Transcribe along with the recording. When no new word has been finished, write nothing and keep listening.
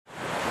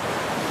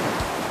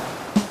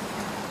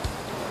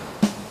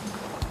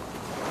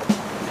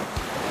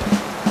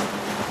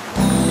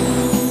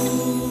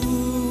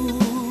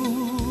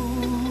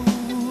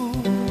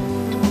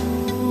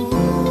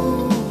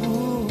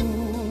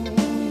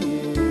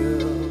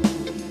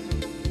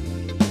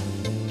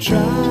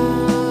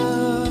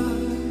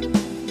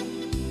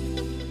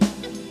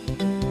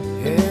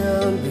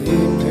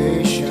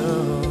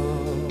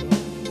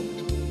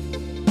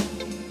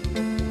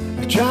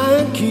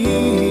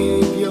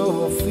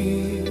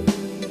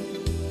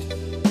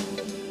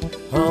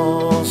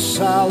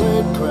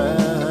solid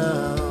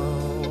ground.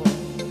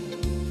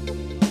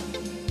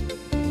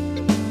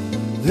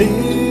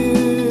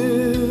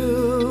 Live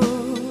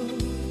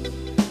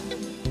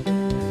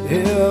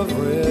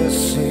every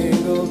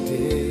single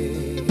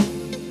day.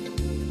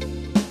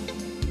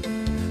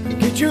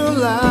 Get your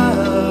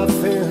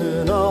life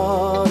in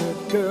order,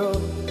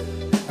 girl,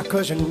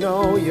 'cause you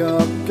know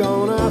you're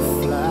gonna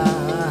fly.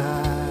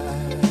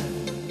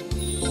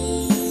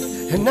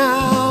 And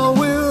I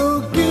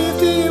will give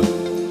to you,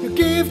 you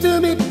give to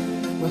me.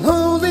 We'll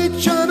hold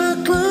each other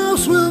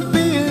close, we'll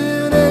be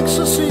in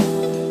ecstasy.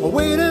 We'll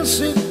wait and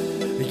see,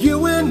 you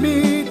and me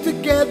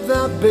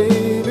together,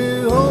 baby.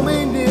 Hold me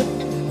near,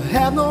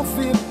 have no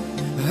fear.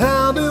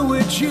 I'll be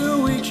with you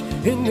each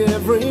and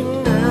every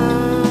night.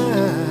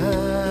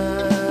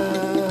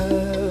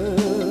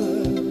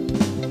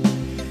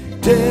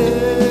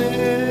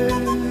 Dare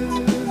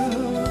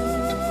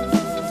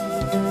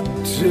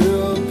to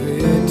be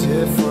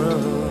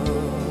different.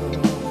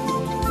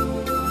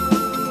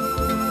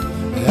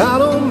 I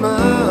don't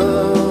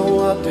mind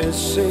what they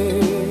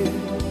say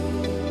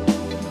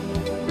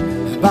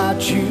about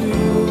you,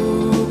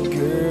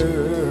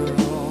 girl.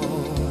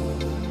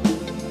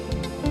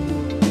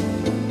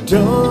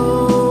 Don't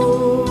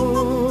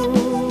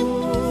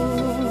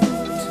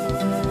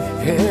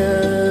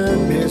and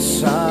be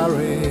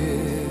sorry.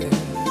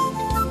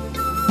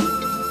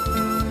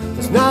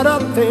 There's not a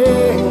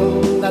thing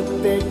that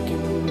they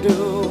can do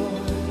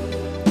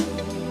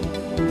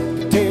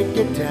to take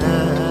you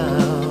down.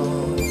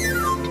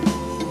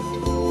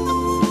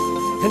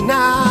 And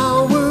I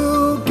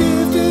will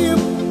give to you,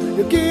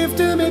 you give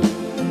to me.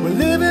 We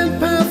live in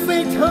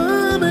perfect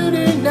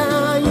harmony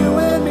now, you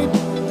and me.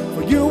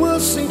 For you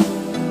will see,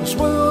 this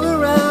world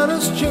around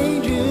us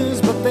changes,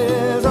 but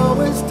there's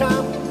always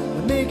time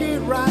to make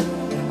it right.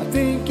 I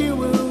think you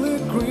will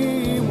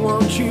agree,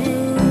 won't you,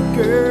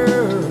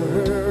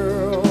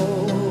 girl?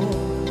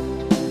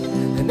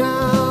 And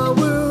I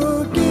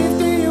will give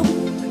to you,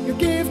 you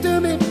give to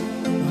me.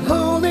 We'll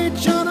hold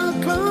each other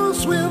close,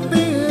 we'll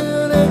be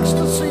in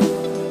ecstasy.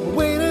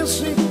 Wait and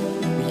see,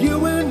 you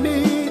and me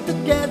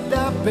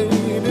together,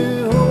 baby.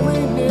 Hold me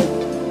near,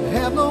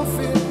 have no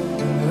fear.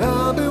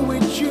 I'll be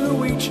with you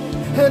each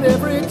and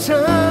every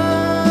time.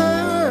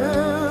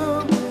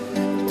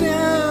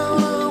 Down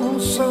on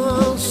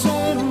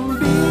Sunset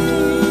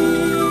Beach.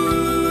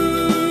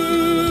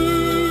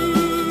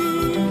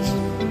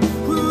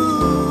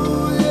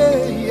 Ooh, yeah,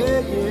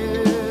 yeah,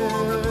 yeah.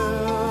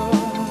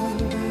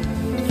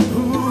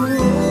 Ooh,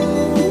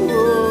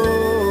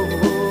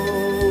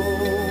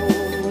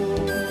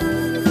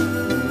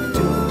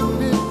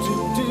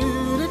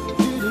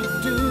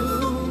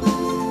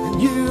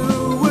 you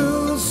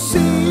will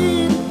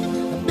see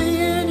me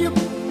and you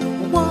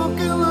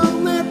walking along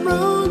that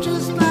road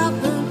just like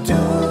the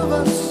two of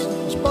us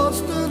were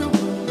supposed to do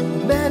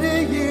many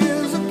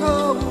years ago.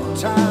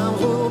 Times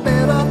were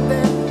better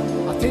then.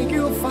 I think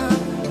you'll find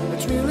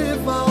let's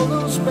relive all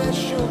those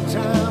special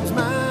times,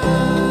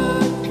 my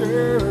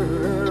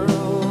girl.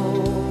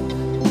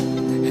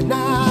 And I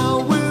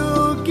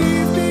will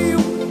give to you,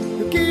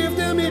 you give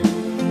to me.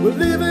 We're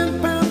living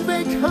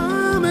perfect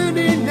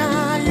harmony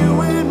now, you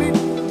and me.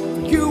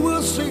 You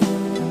will see,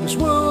 this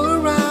world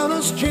around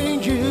us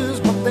changes,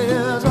 but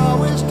there's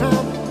always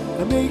time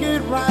to make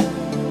it right.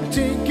 I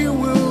think you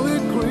will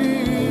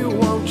agree,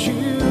 won't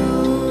you,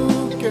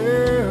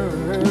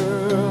 girl?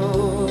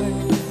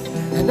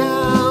 And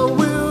I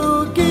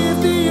will give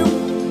to you,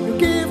 you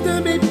give to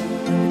me.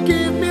 You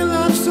give me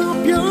love so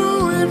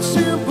pure and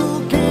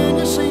simple, can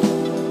you see?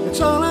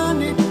 It's all I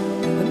need,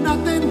 and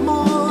nothing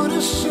more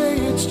to say.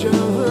 It's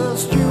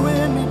just you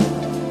and me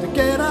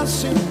together,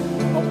 see.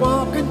 I'm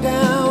walking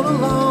down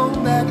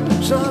along that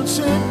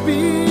Sunset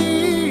Beach.